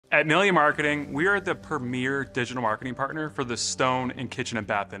At Milia Marketing, we are the premier digital marketing partner for the stone and kitchen and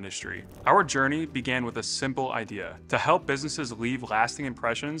bath industry. Our journey began with a simple idea: to help businesses leave lasting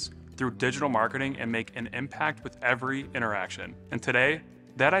impressions through digital marketing and make an impact with every interaction. And today,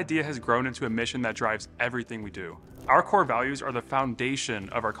 that idea has grown into a mission that drives everything we do. Our core values are the foundation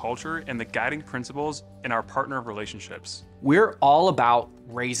of our culture and the guiding principles in our partner relationships. We're all about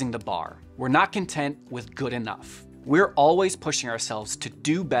raising the bar. We're not content with good enough. We're always pushing ourselves to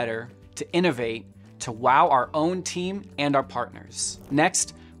do better, to innovate, to wow our own team and our partners.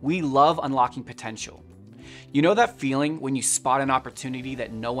 Next, we love unlocking potential. You know that feeling when you spot an opportunity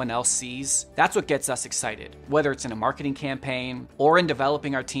that no one else sees? That's what gets us excited, whether it's in a marketing campaign or in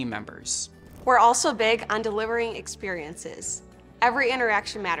developing our team members. We're also big on delivering experiences. Every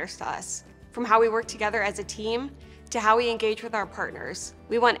interaction matters to us, from how we work together as a team to how we engage with our partners.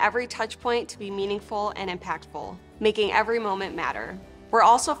 We want every touch point to be meaningful and impactful, making every moment matter. We're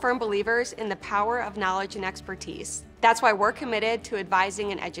also firm believers in the power of knowledge and expertise. That's why we're committed to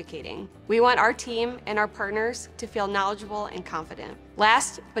advising and educating. We want our team and our partners to feel knowledgeable and confident.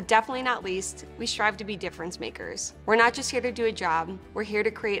 Last, but definitely not least, we strive to be difference makers. We're not just here to do a job, we're here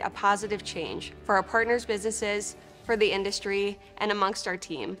to create a positive change for our partners' businesses, for the industry, and amongst our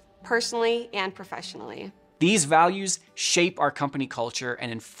team, personally and professionally. These values shape our company culture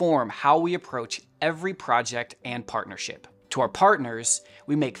and inform how we approach every project and partnership. To our partners,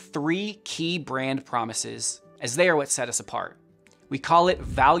 we make 3 key brand promises, as they are what set us apart. We call it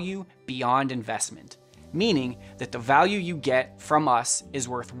value beyond investment, meaning that the value you get from us is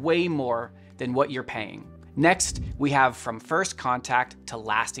worth way more than what you're paying. Next, we have from first contact to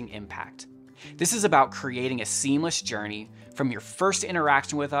lasting impact. This is about creating a seamless journey from your first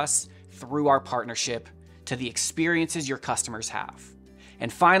interaction with us through our partnership to the experiences your customers have.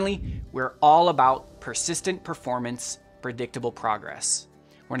 And finally, we're all about persistent performance, predictable progress.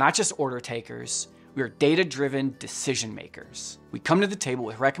 We're not just order takers, we are data-driven decision makers. We come to the table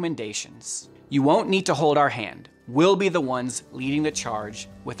with recommendations. You won't need to hold our hand. We'll be the ones leading the charge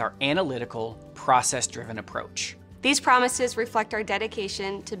with our analytical, process-driven approach. These promises reflect our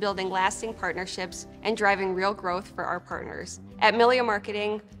dedication to building lasting partnerships and driving real growth for our partners. At Milia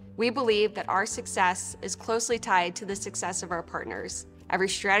Marketing, we believe that our success is closely tied to the success of our partners. Every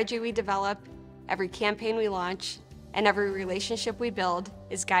strategy we develop, every campaign we launch, and every relationship we build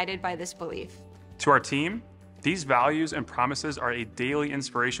is guided by this belief. To our team, these values and promises are a daily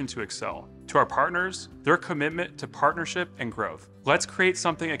inspiration to excel. To our partners, their commitment to partnership and growth. Let's create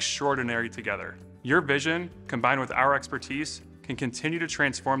something extraordinary together. Your vision, combined with our expertise, can continue to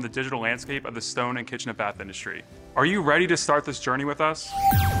transform the digital landscape of the stone and kitchen and bath industry. Are you ready to start this journey with us?